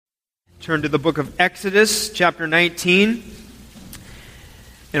turn to the book of Exodus, chapter 19.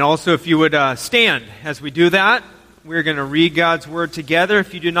 And also, if you would stand as we do that, we're going to read God's Word together.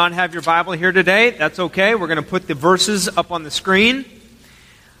 If you do not have your Bible here today, that's okay. We're going to put the verses up on the screen.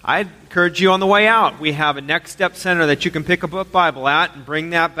 I encourage you on the way out. We have a Next Step Center that you can pick up a Bible at and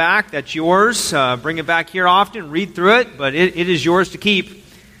bring that back. That's yours. Bring it back here often. Read through it, but it is yours to keep.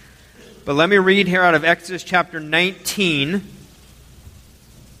 But let me read here out of Exodus chapter 19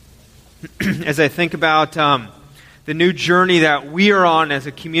 as I think about the new journey that we are on as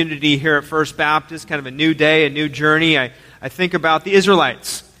a community here at First Baptist, kind of a new day, a new journey. I think about the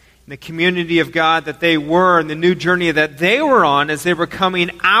Israelites and the community of God that they were and the new journey that they were on as they were coming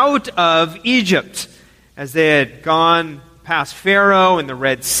out of Egypt, as they had gone past Pharaoh and the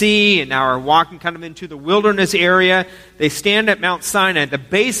Red Sea and now are walking kind of into the wilderness area. They stand at Mount Sinai, at the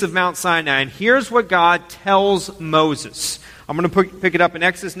base of Mount Sinai, and here's what God tells Moses. I'm going to pick it up in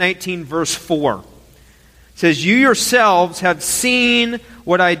Exodus 19, verse 4. It says, "You yourselves have seen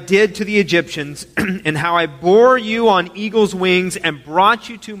what I did to the Egyptians and how I bore you on eagle's wings and brought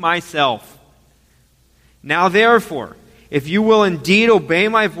you to myself. Now therefore, if you will indeed obey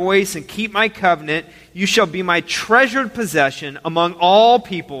my voice and keep my covenant, you shall be my treasured possession among all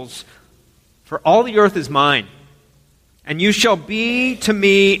peoples, for all the earth is mine. And you shall be to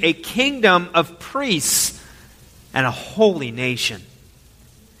me a kingdom of priests and a holy nation.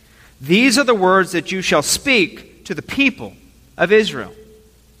 These are the words that you shall speak to the people of Israel."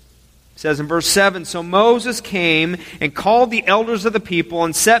 It says in verse 7, "So Moses came and called the elders of the people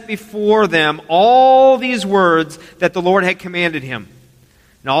and set before them all these words that the Lord had commanded him.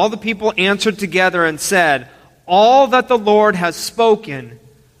 And all the people answered together and said, 'All that the Lord has spoken,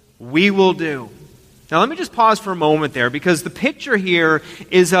 we will do.'" Now let me just pause for a moment there, because the picture here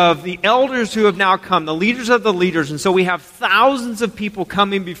is of the elders who have now come, the leaders of the leaders. And so we have thousands of people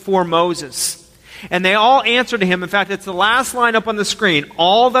coming before Moses. And they all answer to him. In fact, it's the last line up on the screen.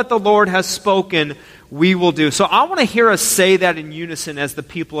 "All that the Lord has spoken, we will do." So I want to hear us say that in unison as the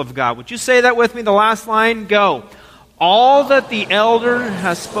people of God. Would you say that with me? The last line, go. "All that the elder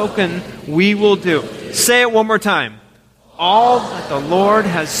has spoken, we will do." Say it one more time. "All that the Lord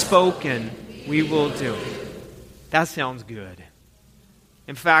has spoken, we will do." That sounds good.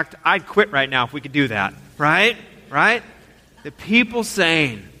 In fact, I'd quit right now if we could do that. Right? Right? The people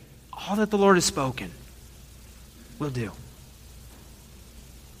saying, "All that the Lord has spoken, we'll do."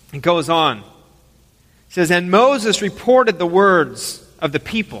 It goes on. It says, "And Moses reported the words of the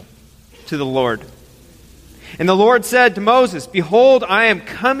people to the Lord. And the Lord said to Moses, 'Behold, I am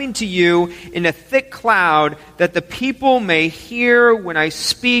coming to you in a thick cloud, that the people may hear when I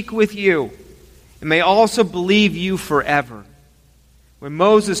speak with you, and may also believe you forever.' When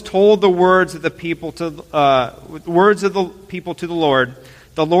Moses told the words of the people to the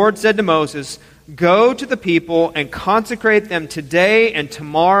Lord said to Moses, 'Go to the people and consecrate them today and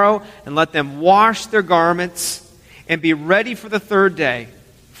tomorrow, and let them wash their garments, and be ready for the third day.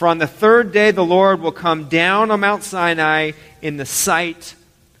 For on the third day the Lord will come down on Mount Sinai in the sight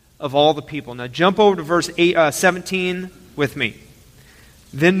of all the people.'" Now jump over to verse 17 with me.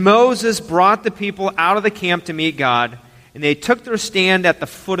 "Then Moses brought the people out of the camp to meet God, and they took their stand at the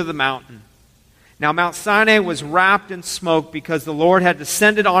foot of the mountain. Now Mount Sinai was wrapped in smoke, because the Lord had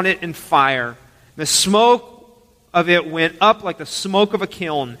descended on it in fire. The smoke of it went up like the smoke of a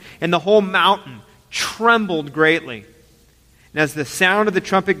kiln, and the whole mountain trembled greatly. And as the sound of the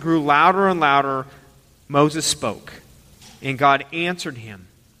trumpet grew louder and louder, Moses spoke, and God answered him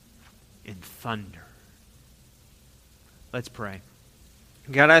in thunder." Let's pray.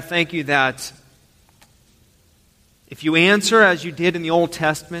 God, I thank you that if you answer as you did in the Old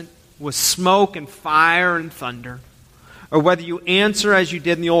Testament, with smoke and fire and thunder, or whether you answer as you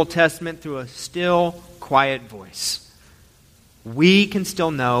did in the Old Testament through a still, quiet voice, we can still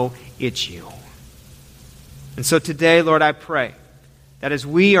know it's you. And so today, Lord, I pray that as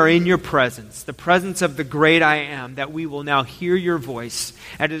we are in your presence, the presence of the great I am, that we will now hear your voice.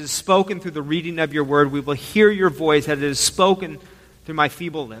 As it is spoken through the reading of your word, we will hear your voice as it is spoken through my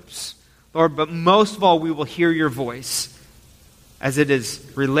feeble lips. Lord, but most of all, we will hear your voice as it is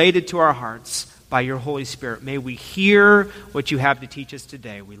related to our hearts by your Holy Spirit. May we hear what you have to teach us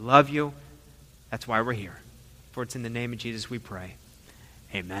today. We love you. That's why we're here. For it's in the name of Jesus we pray.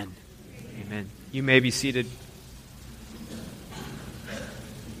 Amen. Amen. You may be seated.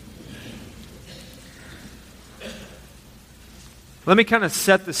 Let me kind of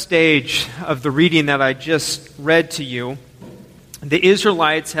set the stage of the reading that I just read to you. The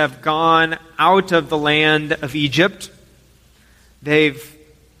Israelites have gone out of the land of Egypt. They've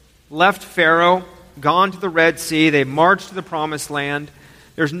left Pharaoh, gone to the Red Sea. They've marched to the Promised Land.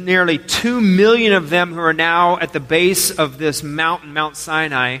 There's nearly 2 million of them who are now at the base of this mountain, Mount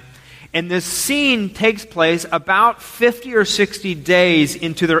Sinai. And this scene takes place about 50 or 60 days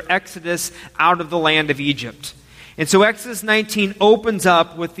into their exodus out of the land of Egypt. And so Exodus 19 opens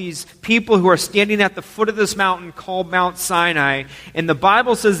up with these people who are standing at the foot of this mountain called Mount Sinai. And the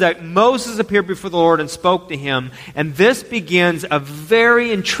Bible says that Moses appeared before the Lord and spoke to him. And this begins a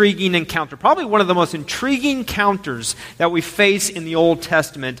very intriguing encounter. Probably one of the most intriguing encounters that we face in the Old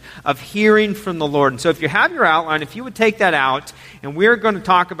Testament of hearing from the Lord. And so if you have your outline, if you would take that out, and we're going to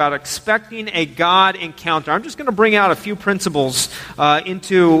talk about expecting a God encounter. I'm just going to bring out a few principles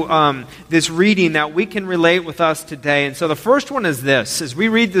into this reading that we can relate with us today. And so the first one is this. As we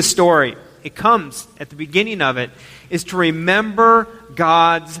read this story, it comes at the beginning of it, is to remember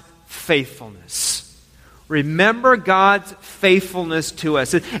God's faithfulness. Remember God's faithfulness to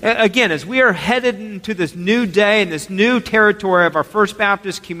us. Again, as we are headed into this new day and this new territory of our First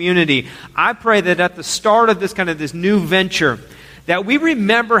Baptist community, I pray that at the start of this new venture, that we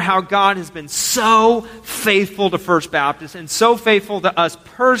remember how God has been so faithful to First Baptist and so faithful to us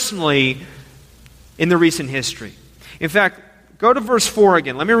personally in the recent history. In fact, go to verse 4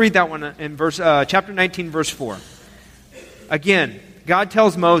 again. Let me read that one in chapter 19, verse 4. Again, God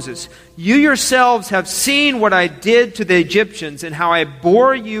tells Moses, "You yourselves have seen what I did to the Egyptians and how I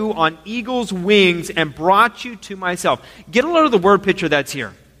bore you on eagle's wings and brought you to myself." Get a load of the word picture that's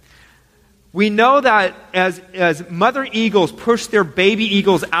here. We know that as mother eagles push their baby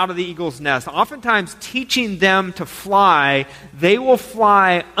eagles out of the eagle's nest, oftentimes teaching them to fly, they will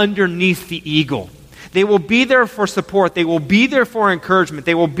fly underneath the eagle. They will be there for support. They will be there for encouragement.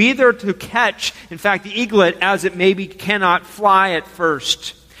 They will be there to catch, in fact, the eaglet as it maybe cannot fly at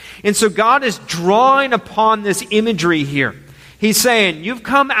first. And so God is drawing upon this imagery here. He's saying, you've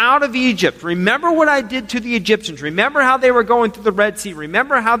come out of Egypt. Remember what I did to the Egyptians. Remember how they were going through the Red Sea.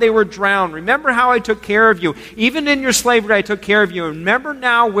 Remember how they were drowned. Remember how I took care of you. Even in your slavery, I took care of you. And remember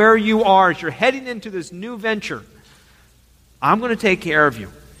now where you are as you're heading into this new venture. I'm going to take care of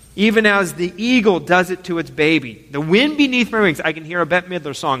you. Even as the eagle does it to its baby. The wind beneath my wings. I can hear a Bette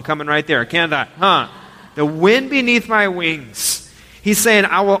Midler song coming right there, can't I? The wind beneath my wings. He's saying,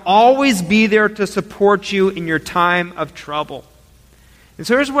 I will always be there to support you in your time of trouble. And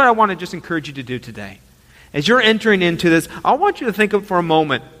so here's what I want to just encourage you to do today. As you're entering into this, I want you to think of for a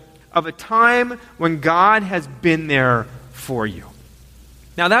moment of a time when God has been there for you.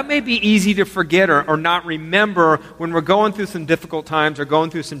 Now that may be easy to forget or not remember when we're going through some difficult times or going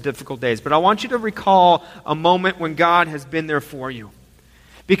through some difficult days. But I want you to recall a moment when God has been there for you.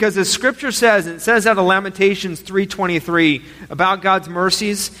 Because as Scripture says, and it says out of Lamentations 3:23 about God's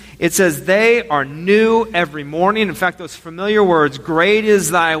mercies, it says, they are new every morning. In fact, those familiar words, great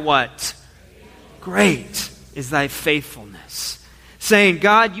is thy what? Great is thy faithfulness. Saying,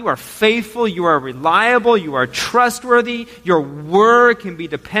 God, you are faithful, you are reliable, you are trustworthy, your word can be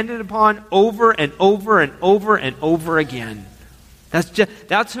depended upon over and over and over and over again.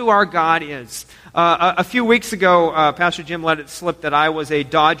 That's who our God is. A few weeks ago, Pastor Jim let it slip that I was a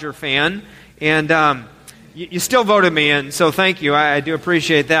Dodger fan, and you still voted me in, so thank you. I do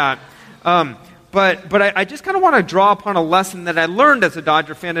appreciate that. But I just kind of want to draw upon a lesson that I learned as a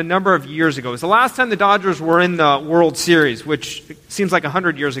Dodger fan a number of years ago. It was the last time the Dodgers were in the World Series, which seems like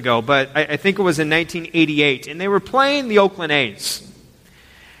 100 years ago, but I think it was in 1988, and they were playing the Oakland A's.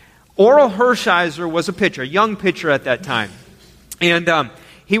 Orel Hershiser was a pitcher, a young pitcher at that time. And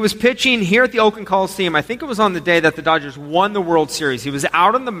he was pitching here at the Oakland Coliseum. I think it was on the day that the Dodgers won the World Series. He was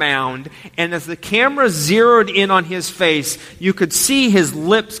out on the mound, and as the camera zeroed in on his face, you could see his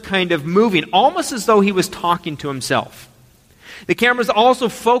lips kind of moving, almost as though he was talking to himself. The camera's also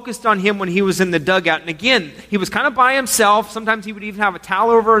focused on him when he was in the dugout. And again, he was kind of by himself. Sometimes he would even have a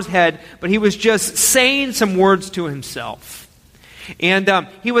towel over his head, but he was just saying some words to himself. And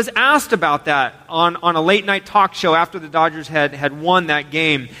he was asked about that on a late-night talk show after the Dodgers had won that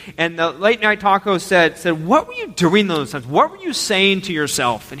game. And the late-night talk host said, what were you doing those times? What were you saying to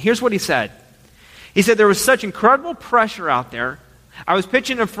yourself? And here's what he said. He said, there was such incredible pressure out there. I was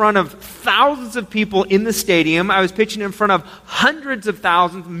pitching in front of thousands of people in the stadium. I was pitching in front of hundreds of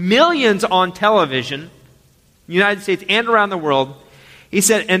thousands, millions on television, in the United States and around the world. He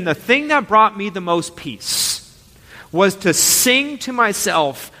said, and the thing that brought me the most peace was to sing to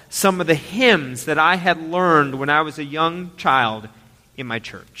myself some of the hymns that I had learned when I was a young child in my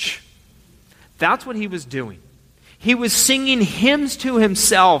church. That's what he was doing. He was singing hymns to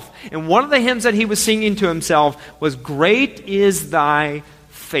himself. And one of the hymns that he was singing to himself was, great is thy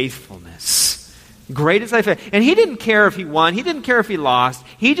faithfulness. Great is thy faith. And he didn't care if he won. He didn't care if he lost.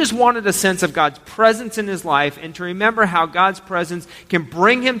 He just wanted a sense of God's presence in his life and to remember how God's presence can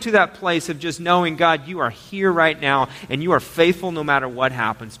bring him to that place of just knowing, God, you are here right now and you are faithful no matter what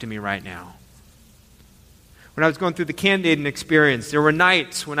happens to me right now. When I was going through the candidating experience, there were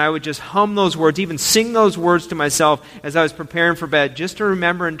nights when I would just hum those words, even sing those words to myself as I was preparing for bed, just to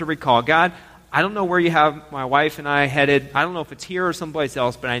remember and to recall, God, I don't know where you have my wife and I headed. I don't know if it's here or someplace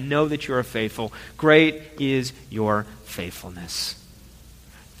else, but I know that you are faithful. Great is your faithfulness.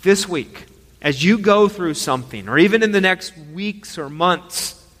 This week, as you go through something, or even in the next weeks or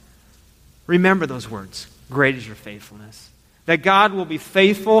months, remember those words. Great is your faithfulness. That God will be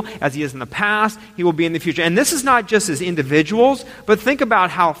faithful as he is in the past, he will be in the future. And this is not just as individuals, but think about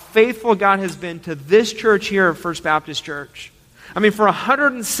how faithful God has been to this church here at First Baptist Church. I mean, for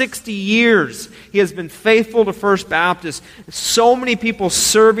 160 years, he has been faithful to First Baptist. So many people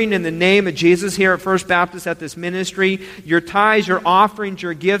serving in the name of Jesus here at First Baptist at this ministry. Your tithes, your offerings,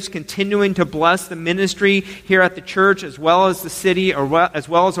 your gifts continuing to bless the ministry here at the church as well as the city, as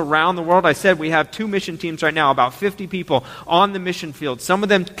well as around the world. I said we have 2 mission teams right now, about 50 people on the mission field. Some of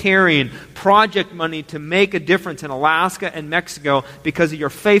them carrying project money to make a difference in Alaska and Mexico because of your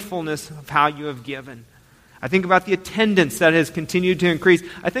faithfulness of how you have given. I think about the attendance that has continued to increase.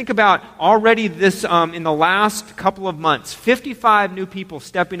 I think about already this, in the last couple of months, 55 new people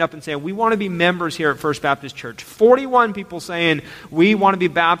stepping up and saying, we want to be members here at First Baptist Church. 41 people saying, we want to be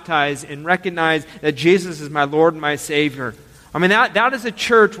baptized and recognize that Jesus is my Lord and my Savior. I mean, that is a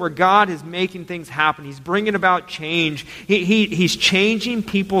church where God is making things happen. He's bringing about change. He's changing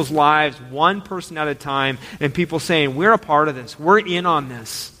people's lives one person at a time, and people saying, we're a part of this. We're in on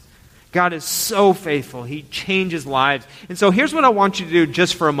this. God is so faithful. He changes lives. And so here's what I want you to do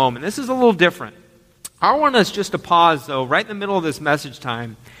just for a moment. This is a little different. I want us just to pause, though, right in the middle of this message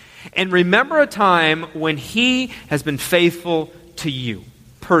time, and remember a time when he has been faithful to you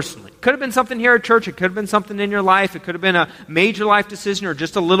personally. It could have been something here at church. It could have been something in your life. It could have been a major life decision or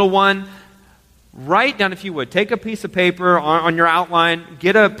just a little one. Write down, if you would, take a piece of paper on your outline,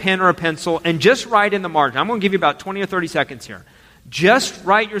 get a pen or a pencil, and just write in the margin. I'm going to give you about 20 or 30 seconds here. Just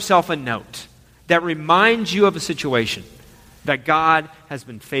write yourself a note that reminds you of a situation that God has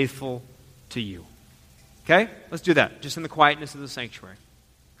been faithful to you. Okay? Let's do that, just in the quietness of the sanctuary.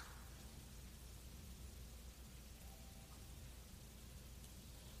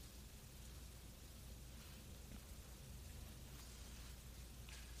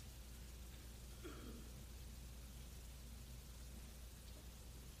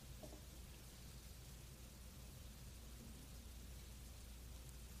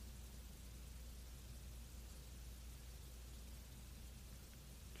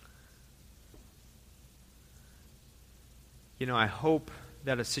 You know, I hope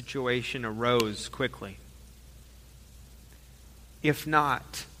that a situation arose quickly. If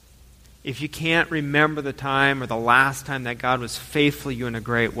not, if you can't remember the time or the last time that God was faithful to you in a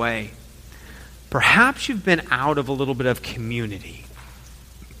great way, perhaps you've been out of a little bit of community.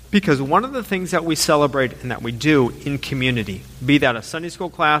 Because one of the things that we celebrate and that we do in community, be that a Sunday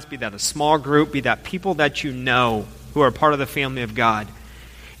school class, be that a small group, be that people that you know who are part of the family of God,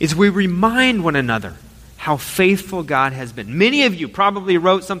 is we remind one another how faithful God has been. Many of you probably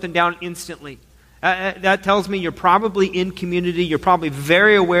wrote something down instantly. That tells me you're probably in community. You're probably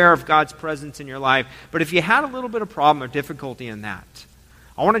very aware of God's presence in your life. But if you had a little bit of problem or difficulty in that,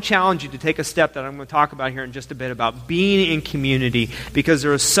 I want to challenge you to take a step that I'm going to talk about here in just a bit about being in community, because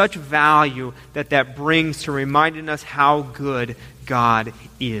there is such value that brings to reminding us how good God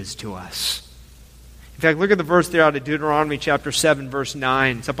is to us. In fact, look at the verse there out of Deuteronomy chapter 7, verse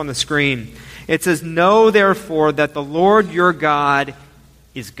 9. It's up on the screen. It says, "Know therefore that the Lord your God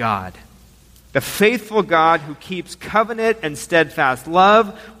is God, the faithful God who keeps covenant and steadfast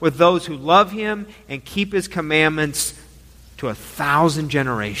love with those who love him and keep his commandments to 1,000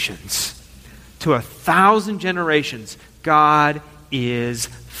 generations." To 1,000 generations, God is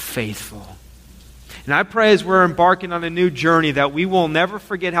faithful. And I pray as we're embarking on a new journey that we will never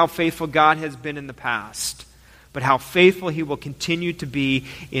forget how faithful God has been in the past, but how faithful he will continue to be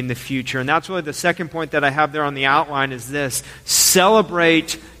in the future. And that's really the second point that I have there on the outline is this: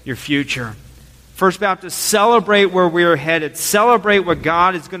 celebrate your future. First Baptist, celebrate where we're headed. Celebrate what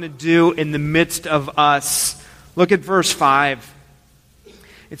God is going to do in the midst of us. Look at verse 5.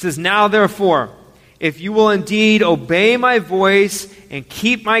 It says, "Now therefore, if you will indeed obey my voice and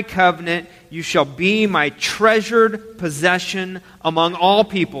keep my covenant, you shall be my treasured possession among all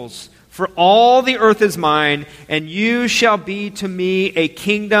peoples. For all the earth is mine, and you shall be to me a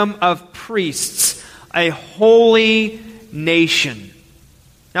kingdom of priests, a holy nation."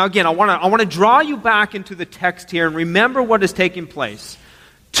 Now again, I want to draw you back into the text here and remember what is taking place.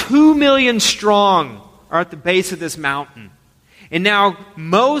 2 million strong are at the base of this mountain. And now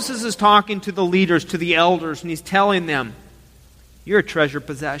Moses is talking to the leaders, to the elders, and he's telling them, you're a treasured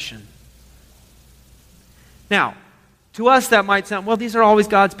possession. Now, to us that might sound, well, these are always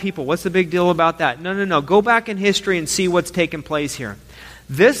God's people. What's the big deal about that? No. Go back in history and see what's taken place here.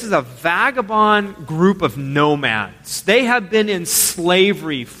 This is a vagabond group of nomads. They have been in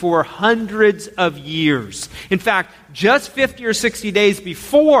slavery for hundreds of years. In fact, just 50 or 60 days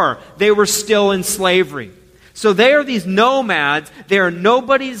before, they were still in slavery. So they are these nomads. They are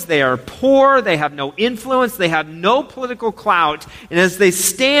nobodies. They are poor. They have no influence. They have no political clout. And as they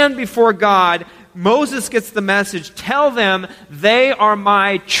stand before God, Moses gets the message, tell them they are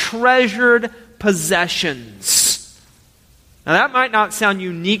my treasured possessions. Now that might not sound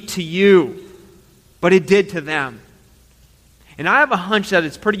unique to you, but it did to them. And I have a hunch that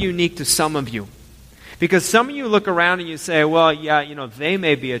it's pretty unique to some of you. Because some of you look around and you say, well, yeah, they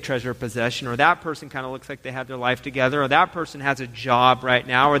may be a treasured possession, or that person kind of looks like they have their life together, or that person has a job right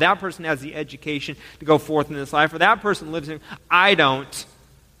now, or that person has the education to go forth in this life, or that person lives in... I don't.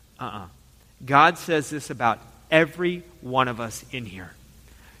 God says this about every one of us in here.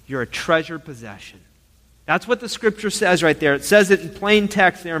 You're a treasured possession. That's what the scripture says right there. It says it in plain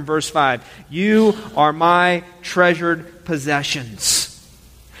text there in verse 5. You are my treasured possessions.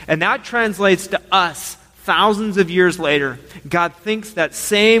 And that translates to us thousands of years later. God thinks that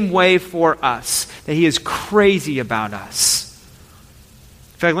same way for us, that He is crazy about us.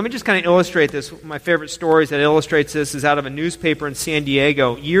 In fact, let me just kind of illustrate this. One of my favorite stories that illustrates this is out of a newspaper in San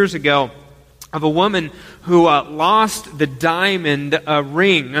Diego years ago, of a woman who lost the diamond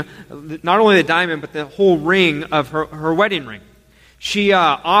ring, not only the diamond, but the whole ring of her wedding ring. She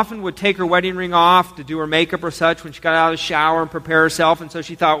often would take her wedding ring off to do her makeup or such when she got out of the shower and prepare herself. And so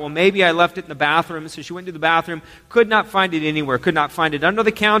she thought, well, maybe I left it in the bathroom. So she went to the bathroom, could not find it anywhere, could not find it under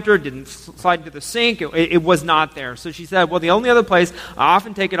the counter, didn't slide into the sink. It was not there. So she said, well, the only other place I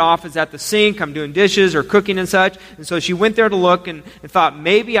often take it off is at the sink. I'm doing dishes or cooking and such. And so she went there to look and thought,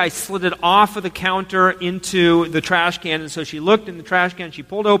 maybe I slid it off of the counter into the trash can. And so she looked in the trash can. She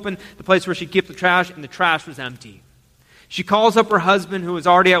pulled open the place where she kept the trash, and the trash was empty. She calls up her husband, who was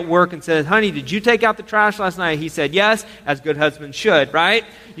already at work, and says, honey, did you take out the trash last night? He said, yes, as good husbands should, right?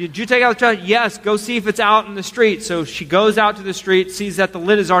 Did you take out the trash? Yes, go see if it's out in the street. So she goes out to the street, sees that the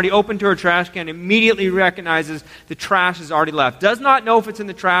lid is already open to her trash can, immediately recognizes the trash is already left. Does not know if it's in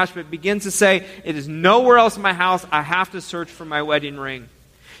the trash, but begins to say, it is nowhere else in my house. I have to search for my wedding ring.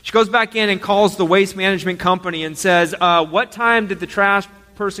 She goes back in and calls the waste management company and says, what time did the trash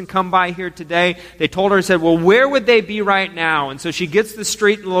person come by here today? They told her, said, well, where would they be right now? And so she gets the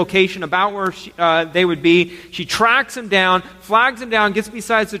street and the location about where they would be. She tracks them down, flags them down, gets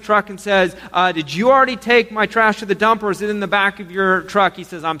beside the truck and says, did you already take my trash to the dump, or is it in the back of your truck? He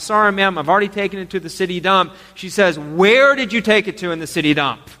says, I'm sorry, ma'am, I've already taken it to the city dump. She says, where did you take it to in the city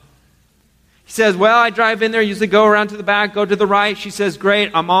dump? He says, well, I drive in there, usually go around to the back, go to the right. She says,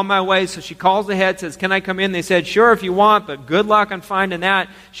 great, I'm on my way. So she calls ahead, says, can I come in? They said, sure, if you want, but good luck on finding that.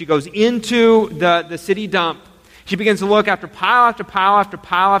 She goes into the city dump. She begins to look after pile after pile after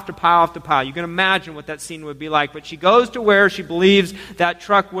pile after pile after pile. You can imagine what that scene would be like. But she goes to where she believes that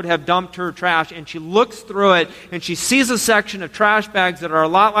truck would have dumped her trash, and she looks through it, and she sees a section of trash bags that are a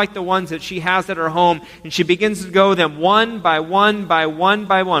lot like the ones that she has at her home, and she begins to go them one by one by one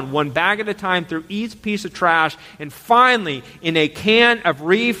by one bag at a time through each piece of trash, and finally, in a can of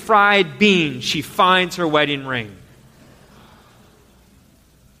refried beans, she finds her wedding ring.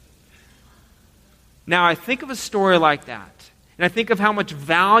 Now, I think of a story like that, and I think of how much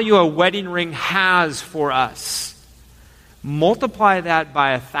value a wedding ring has for us. Multiply that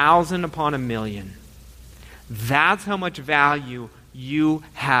by 1,000 upon 1,000,000. That's how much value you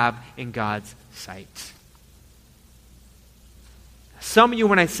have in God's sight. Some of you,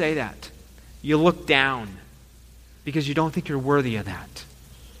 when I say that, you look down because you don't think you're worthy of that.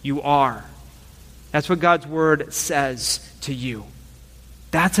 You are. That's what God's Word says to you.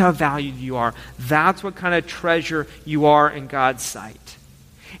 That's how valued you are. That's what kind of treasure you are in God's sight.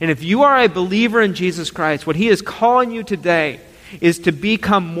 And if you are a believer in Jesus Christ, what He is calling you today is to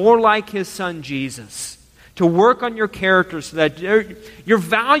become more like His Son Jesus. To work on your character so that your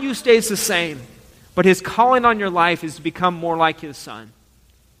value stays the same. But His calling on your life is to become more like His Son.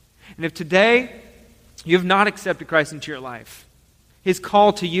 And if today you have not accepted Christ into your life, His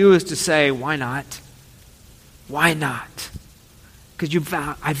call to you is to say, why not? Why not? Because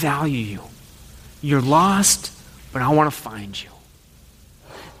I value you. You're lost, but I want to find you.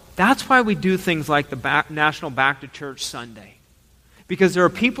 That's why we do things like the National Back to Church Sunday. Because there are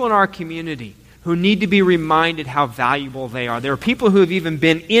people in our community who need to be reminded how valuable they are. There are people who have even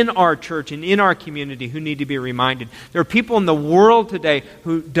been in our church and in our community who need to be reminded. There are people in the world today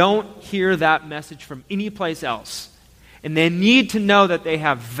who don't hear that message from any place else. And they need to know that they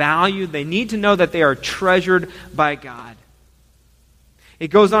have value. They need to know that they are treasured by God. It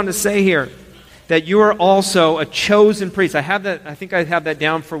goes on to say here that you are also a chosen priest. I think I have that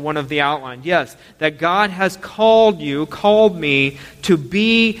down for one of the outlines. Yes, that God has called me to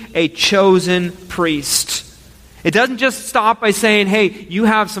be a chosen priest. It doesn't just stop by saying, hey, you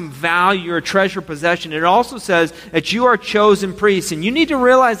have some value, you're a treasured possession. It also says that you are chosen priests. And you need to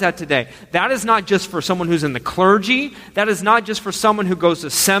realize that today. That is not just for someone who's in the clergy. That is not just for someone who goes to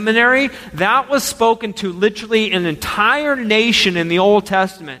seminary. That was spoken to literally an entire nation in the Old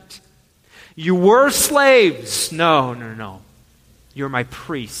Testament. You were slaves. No. You're my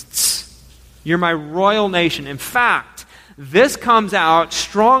priests. You're my royal nation. In fact, this comes out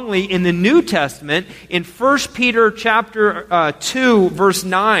strongly in the New Testament in 1 Peter chapter 2, verse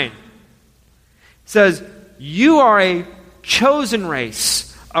 9. It says, you are a chosen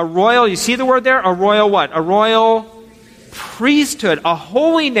race, a royal, you see the word there? A royal what? A royal priesthood, a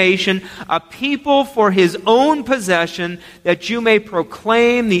holy nation, a people for his own possession, that you may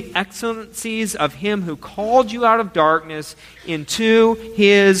proclaim the excellencies of him who called you out of darkness into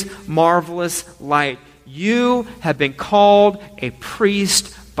his marvelous light. You have been called a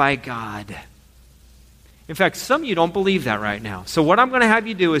priest by God. In fact, some of you don't believe that right now. So what I'm going to have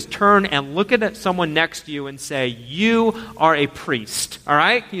you do is turn and look at someone next to you and say, you are a priest. All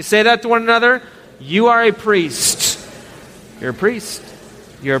right? Can you say that to one another? You are a priest. You're a priest.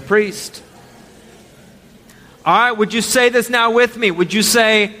 You're a priest. All right, would you say this now with me? Would you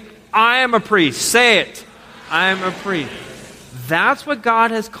say, I am a priest? Say it. I am a priest. That's what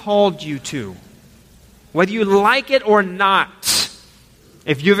God has called you to. Whether you like it or not,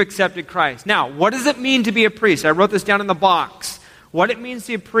 if you've accepted Christ. Now, what does it mean to be a priest? I wrote this down in the box. What it means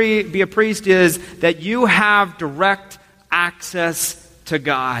to be a priest is that you have direct access to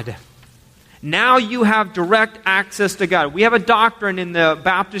God. Now you have direct access to God. We have a doctrine in the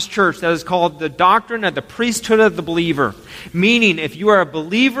Baptist church that is called the doctrine of the priesthood of the believer. Meaning, if you are a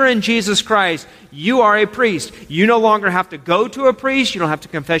believer in Jesus Christ, you are a priest. You no longer have to go to a priest. You don't have to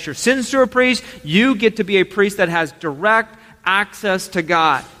confess your sins to a priest. You get to be a priest that has direct access to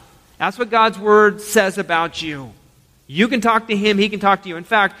God. That's what God's word says about you. You can talk to him, he can talk to you. In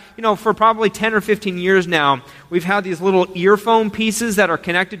fact, for probably 10 or 15 years now, we've had these little earphone pieces that are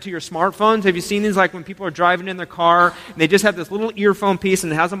connected to your smartphones. Have you seen these? Like when people are driving in their car, and they just have this little earphone piece,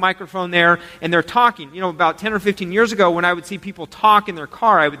 and it has a microphone there, and they're talking. About 10 or 15 years ago, when I would see people talk in their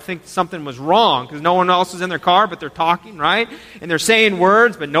car, I would think something was wrong, because no one else is in their car, but they're talking, right? And they're saying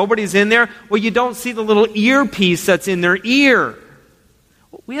words, but nobody's in there. Well, you don't see the little earpiece that's in their ear.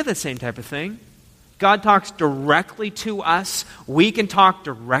 Well, we have the same type of thing. God talks directly to us. We can talk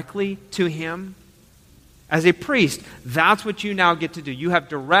directly to him. As a priest, that's what you now get to do. You have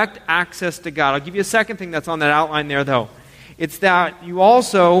direct access to God. I'll give you a second thing that's on that outline there, though. It's that you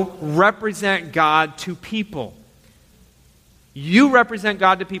also represent God to people. You represent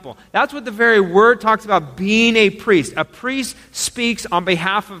God to people. That's what the very word talks about, being a priest. A priest speaks on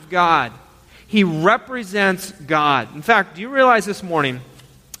behalf of God. He represents God. In fact, do you realize this morning,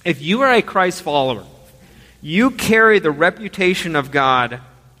 if you are a Christ follower, you carry the reputation of God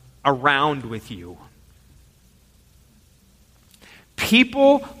around with you.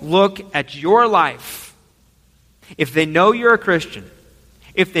 People look at your life. If they know you're a Christian,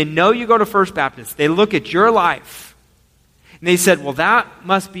 if they know you go to First Baptist, they look at your life and they said, well, that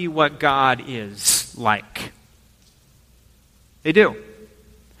must be what God is like. They do.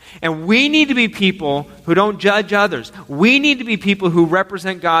 And we need to be people who don't judge others. We need to be people who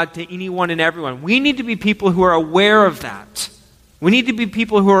represent God to anyone and everyone. We need to be people who are aware of that. We need to be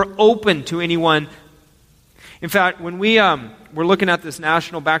people who are open to anyone. In fact, when we were looking at this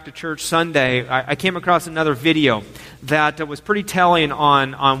National Back to Church Sunday, I came across another video that was pretty telling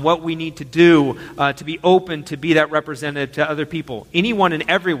on what we need to do to be open, to be that representative to other people. Anyone and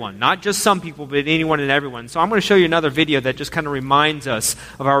everyone, not just some people, but anyone and everyone. So I'm going to show you another video that just kind of reminds us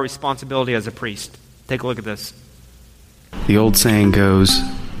of our responsibility as a priest. Take a look at this. The old saying goes,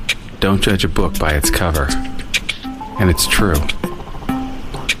 don't judge a book by its cover. And it's true.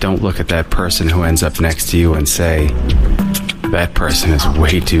 Don't look at that person who ends up next to you and say, that person is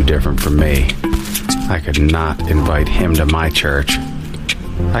way too different from me. I could not invite him to my church.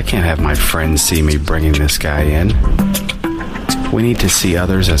 I can't have my friends see me bringing this guy in. We need to see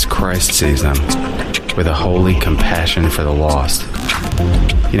others as Christ sees them, with a holy compassion for the lost.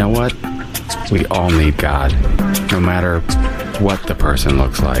 You know what? We all need God, no matter what the person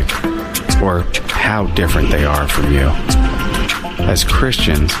looks like or how different they are from you. As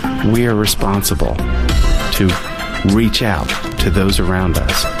Christians, we are responsible to reach out to those around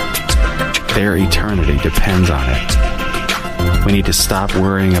us. Their eternity depends on it. We need to stop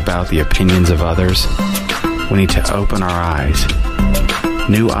worrying about the opinions of others. We need to open our eyes.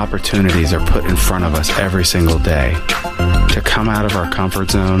 New opportunities are put in front of us every single day to come out of our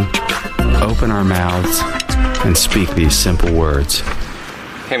comfort zone, open our mouths, and speak these simple words.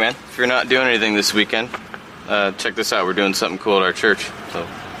 Hey man, if you're not doing anything this weekend, check this out. We're doing something cool at our church. So.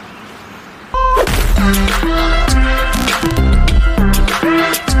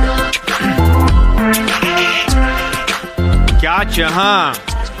 Gotcha, huh?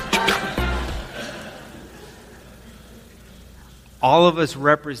 All of us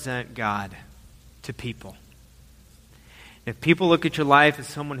represent God to people. If people look at your life as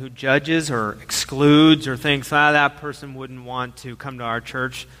someone who judges or excludes or thinks, that person wouldn't want to come to our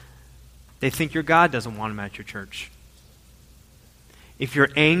church, they think your God doesn't want them at your church. If you're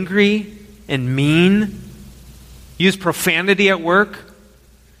angry and mean, use profanity at work,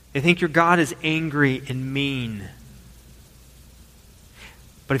 they think your God is angry and mean.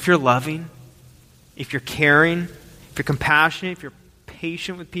 But if you're loving, if you're caring, if you're compassionate, if you're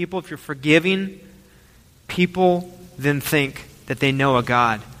patient with people, if you're forgiving, people then think that they know a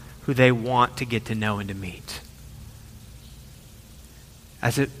God who they want to get to know and to meet.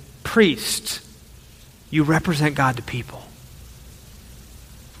 As a priest, you represent God to people.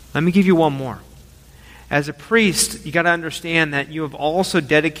 Let me give you one more. As a priest, you got to understand that you have also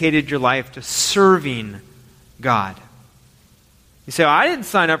dedicated your life to serving God. You say, I didn't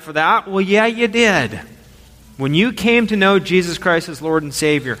sign up for that. Well, yeah, you did. When you came to know Jesus Christ as Lord and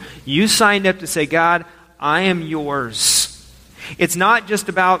Savior, you signed up to say, God, I am yours. It's not just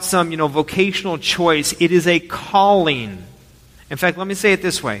about some, vocational choice. It is a calling. In fact, let me say it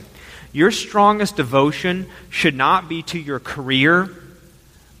this way. Your strongest devotion should not be to your career,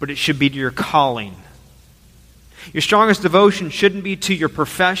 but it should be to your calling. Your strongest devotion shouldn't be to your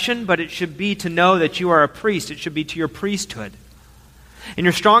profession, but it should be to know that you are a priest. It should be to your priesthood. And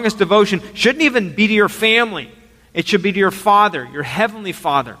your strongest devotion shouldn't even be to your family. It should be to your Father, your Heavenly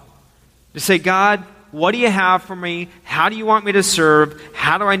Father. To say, God, what do you have for me? How do you want me to serve?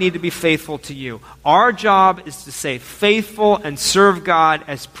 How do I need to be faithful to you? Our job is to stay faithful and serve God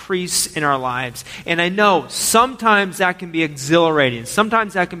as priests in our lives. And I know sometimes that can be exhilarating.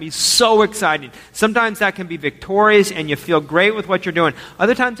 Sometimes that can be so exciting. Sometimes that can be victorious and you feel great with what you're doing.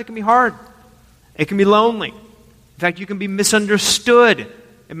 Other times it can be hard. It can be lonely. In fact, you can be misunderstood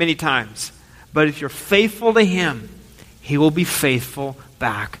many times. But if you're faithful to Him, He will be faithful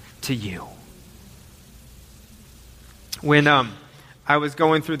back to you. When I was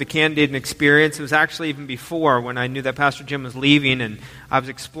going through the Candidating experience, it was actually even before when I knew that Pastor Jim was leaving and I was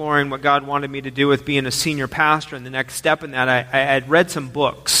exploring what God wanted me to do with being a senior pastor. And the next step in that, I had read some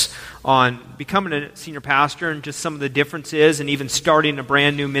books on becoming a senior pastor and just some of the differences and even starting a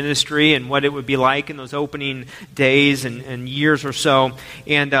brand new ministry and what it would be like in those opening days and years or so.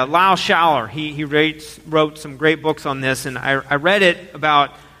 And Lyle Schaller, he wrote some great books on this, and I read it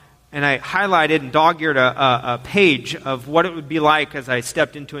about, and I highlighted and dog-eared a page of what it would be like as I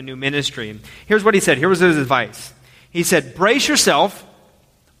stepped into a new ministry. And here's what he said. Here was his advice. He said, brace yourself,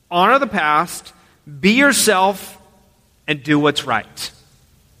 honor the past, be yourself, and do what's right.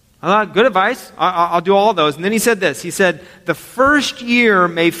 I thought, good advice. I'll do all those. And then he said this. He said, the first year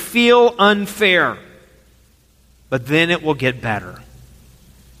may feel unfair, but then it will get better.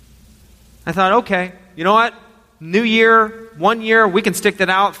 I thought, okay, you know what? New year, 1 year, we can stick that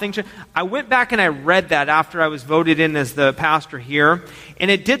out. I went back and I read that after I was voted in as the pastor here,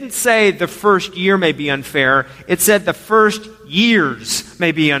 and it didn't say the first year may be unfair. It said the first years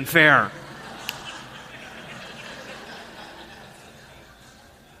may be unfair.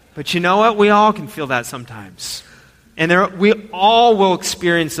 But you know what? We all can feel that sometimes. And we all will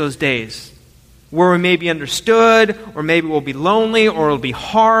experience those days where we may be understood, or maybe we'll be lonely, or it'll be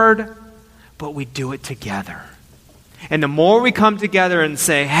hard, but we do it together. And the more we come together and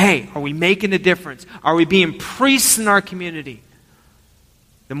say, hey, are we making a difference? Are we being priests in our community?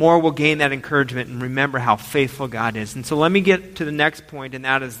 The more we'll gain that encouragement and remember how faithful God is. And so let me get to the next point, and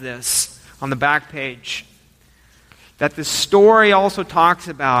that is this, on the back page. That the story also talks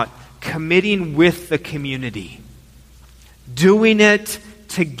about committing with the community. Doing it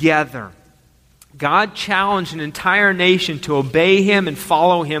together. God challenged an entire nation to obey Him and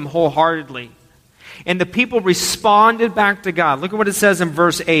follow Him wholeheartedly. And the people responded back to God. Look at what it says in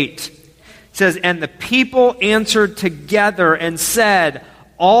verse 8. It says, and the people answered together and said,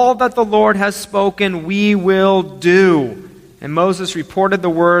 all that the Lord has spoken we will do. And Moses reported the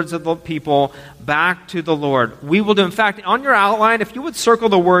words of the people back to the Lord. We will do. In fact, on your outline, if you would circle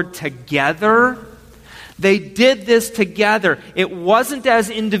the word together, they did this together. It wasn't as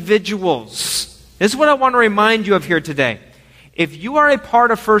individuals. This is what I want to remind you of here today. If you are a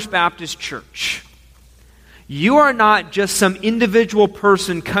part of First Baptist Church, you are not just some individual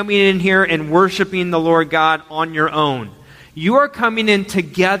person coming in here and worshiping the Lord God on your own. You are coming in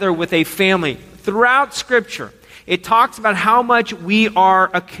together with a family. Throughout Scripture, it talks about how much we are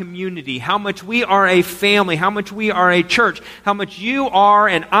a community, how much we are a family, how much we are a church, how much you are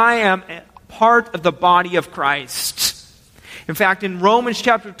and I am part of the body of Christ. In fact, in Romans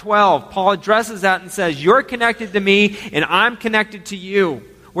chapter 12, Paul addresses that and says, you're connected to me and I'm connected to you.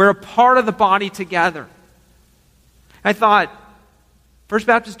 We're a part of the body together. I thought, First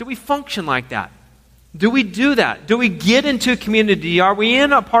Baptist, do we function like that? Do we do that? Do we get into a community? Are we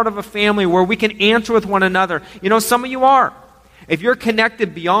in a part of a family where we can answer with one another? You know, some of you are. If you're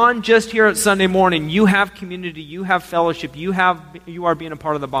connected beyond just here at Sunday morning, you have community, you have fellowship, you are being a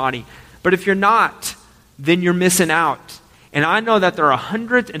part of the body. But if you're not, then you're missing out. And I know that there are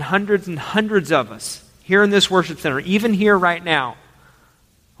hundreds and hundreds and hundreds of us here in this worship center, even here right now,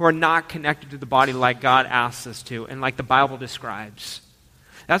 who are not connected to the body like God asks us to and like the Bible describes.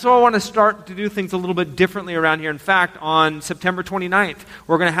 That's why I want to start to do things a little bit differently around here. In fact, on September 29th,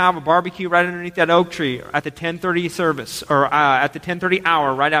 we're going to have a barbecue right underneath that oak tree at the 10:30 service, or at the 10:30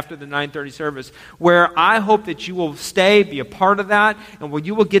 hour, right after the 9:30 service, where I hope that you will stay, be a part of that, and where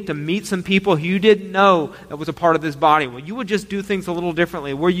you will get to meet some people who you didn't know that was a part of this body. Where you will just do things a little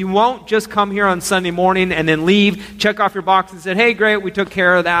differently, where you won't just come here on Sunday morning and then leave, check off your box and say, hey, great, we took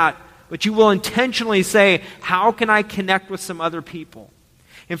care of that. But you will intentionally say, how can I connect with some other people?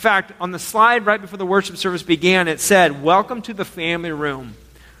 In fact, on the slide right before the worship service began, it said, welcome to the family room.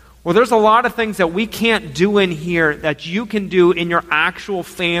 Well, there's a lot of things that we can't do in here that you can do in your actual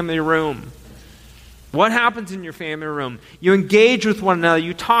family room. What happens in your family room? You engage with one another,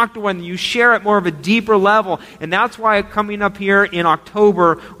 you talk to one another, you share at more of a deeper level. And that's why coming up here in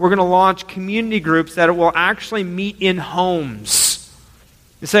October, we're going to launch community groups that will actually meet in homes.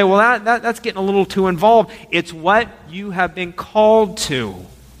 You say, well, that's getting a little too involved. It's what you have been called to.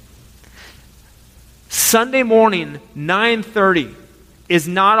 Sunday morning, 9:30, is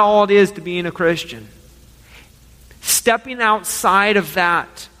not all it is to being a Christian. Stepping outside of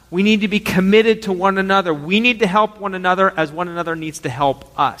that, we need to be committed to one another. We need to help one another as one another needs to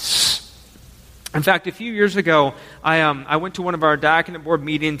help us. In fact, a few years ago, I went to one of our diaconate board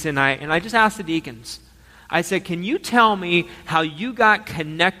meetings and I just asked the deacons. I said, can you tell me how you got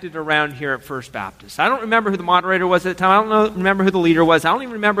connected around here at First Baptist? I don't remember who the moderator was at the time. I don't remember who the leader was. I don't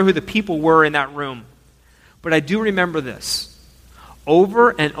even remember who the people were in that room. But I do remember this.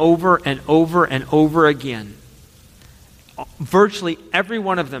 Over and over and over and over again, virtually every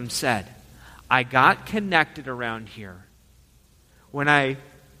one of them said, I got connected around here when I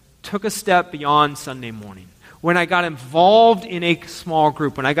took a step beyond Sunday morning. When I got involved in a small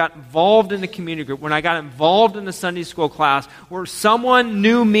group, when I got involved in a community group, when I got involved in a Sunday school class where someone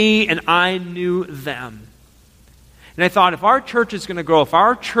knew me and I knew them. And I thought, if our church is going to grow, if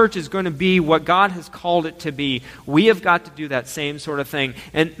our church is going to be what God has called it to be, we have got to do that same sort of thing.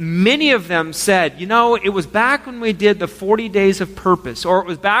 And many of them said, you know, it was back when we did the 40 days of purpose, or it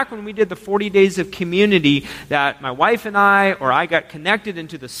was back when we did the 40 days of community that my wife and I got connected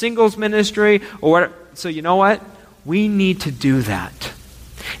into the singles ministry, or whatever. So you know what? We need to do that.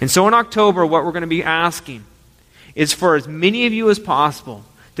 And so in October, what we're going to be asking is for as many of you as possible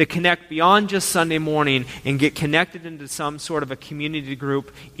to connect beyond just Sunday morning and get connected into some sort of a community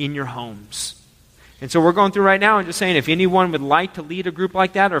group in your homes. And so we're going through right now and just saying, if anyone would like to lead a group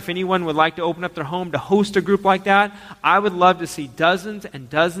like that, or if anyone would like to open up their home to host a group like that, I would love to see dozens and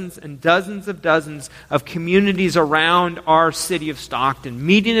dozens and dozens of communities around our city of Stockton,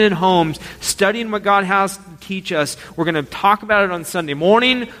 meeting in homes, studying what God has to teach us. We're going to talk about it on Sunday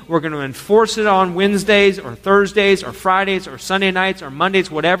morning. We're going to enforce it on Wednesdays or Thursdays or Fridays or Sunday nights or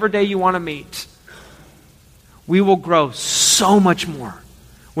Mondays, whatever day you want to meet. We will grow so much more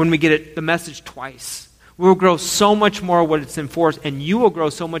when we get the message twice. We will grow so much more when it's enforced, and you will grow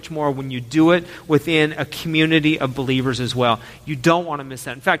so much more when you do it within a community of believers as well. You don't want to miss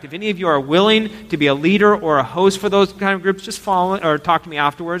that. In fact, if any of you are willing to be a leader or a host for those kind of groups, just follow or talk to me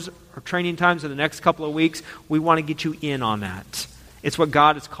afterwards, or training times in the next couple of weeks. We want to get you in on that. It's what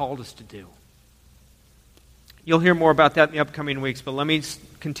God has called us to do. You'll hear more about that in the upcoming weeks, but let me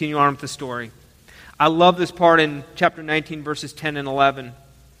continue on with the story. I love this part in chapter 19, verses 10 and 11.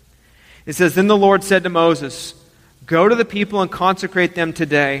 It says, Then the Lord said to Moses, Go to the people and consecrate them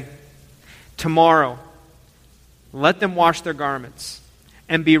today. Tomorrow, let them wash their garments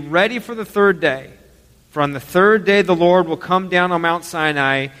and be ready for the third day. For on the third day the Lord will come down on Mount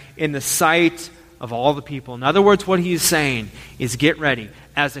Sinai in the sight of all the people. In other words, what he's saying is get ready.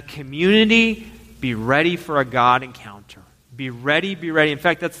 As a community, be ready for a God encounter. Be ready, be ready. In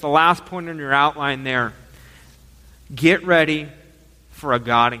fact, that's the last point in your outline there. Get ready for a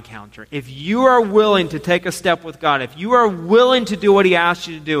God encounter. If you are willing to take a step with God, if you are willing to do what he asked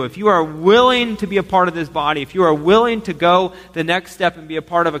you to do, if you are willing to be a part of this body, if you are willing to go the next step and be a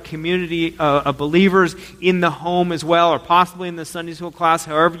part of a community of believers in the home as well, or possibly in the Sunday school class,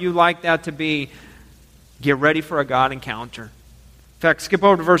 however you like that to be, get ready for a God encounter. In fact, skip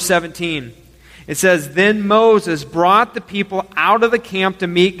over to verse 17. It says, Then Moses brought the people out of the camp to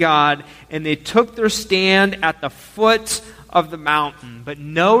meet God, and they took their stand at the foot of the mountain. But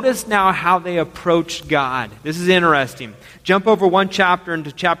notice now how they approached God. This is interesting. Jump over one chapter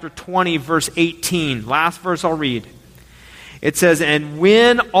into chapter 20, verse 18. Last verse I'll read. It says, And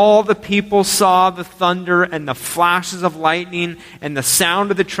when all the people saw the thunder and the flashes of lightning and the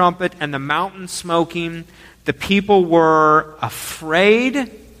sound of the trumpet and the mountain smoking, the people were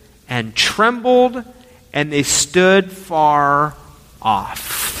afraid and trembled, and they stood far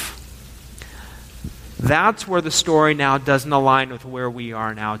off. That's where the story now doesn't align with where we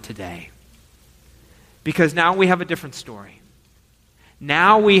are now today. Because now we have a different story.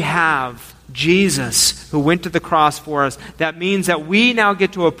 Now we have Jesus who went to the cross for us. That means that we now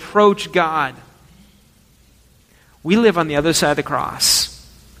get to approach God. We live on the other side of the cross.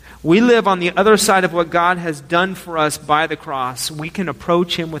 We live on the other side of what God has done for us by the cross. We can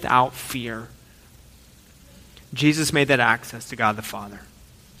approach him without fear. Jesus made that access to God the Father.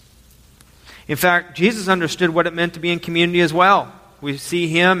 In fact, Jesus understood what it meant to be in community as well. We see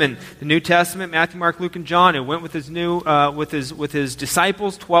him in the New Testament, Matthew, Mark, Luke, and John, who went with his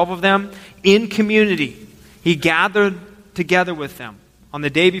disciples, 12 of them, in community. He gathered together with them on the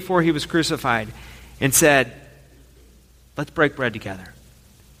day before he was crucified and said, Let's break bread together.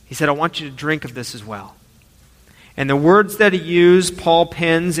 He said, I want you to drink of this as well. And the words that he used, Paul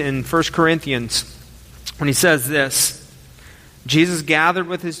pens in 1 Corinthians, when he says this, Jesus gathered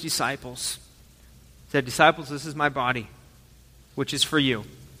with his disciples, said, Disciples, this is my body, which is for you.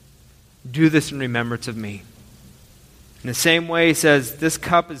 Do this in remembrance of me. In the same way, he says, This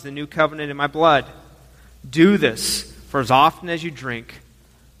cup is the new covenant in my blood. Do this, for as often as you drink,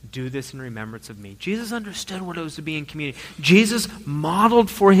 do this in remembrance of me. Jesus understood what it was to be in community. Jesus modeled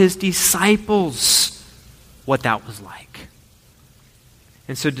for his disciples what that was like.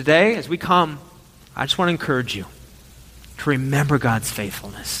 And so today, as we come, I just want to encourage you to remember God's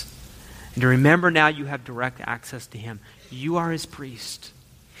faithfulness. And to remember now you have direct access to him. You are his priest.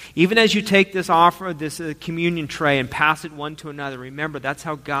 Even as you take this offer, this communion tray, and pass it one to another, remember that's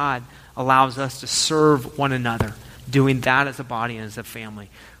how God allows us to serve one another, doing that as a body and as a family.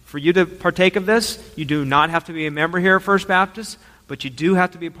 For you to partake of this, you do not have to be a member here at First Baptist, but you do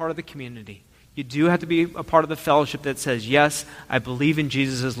have to be a part of the community. You do have to be a part of the fellowship that says, yes, I believe in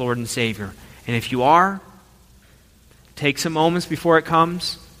Jesus as Lord and Savior. And if you are, take some moments before it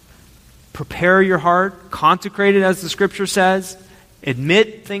comes. Prepare your heart. Consecrate it as the Scripture says.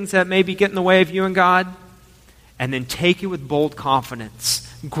 Admit things that maybe get in the way of you and God. And then take it with bold confidence.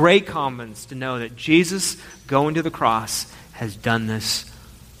 Great confidence to know that Jesus going to the cross has done this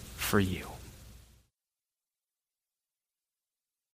for you.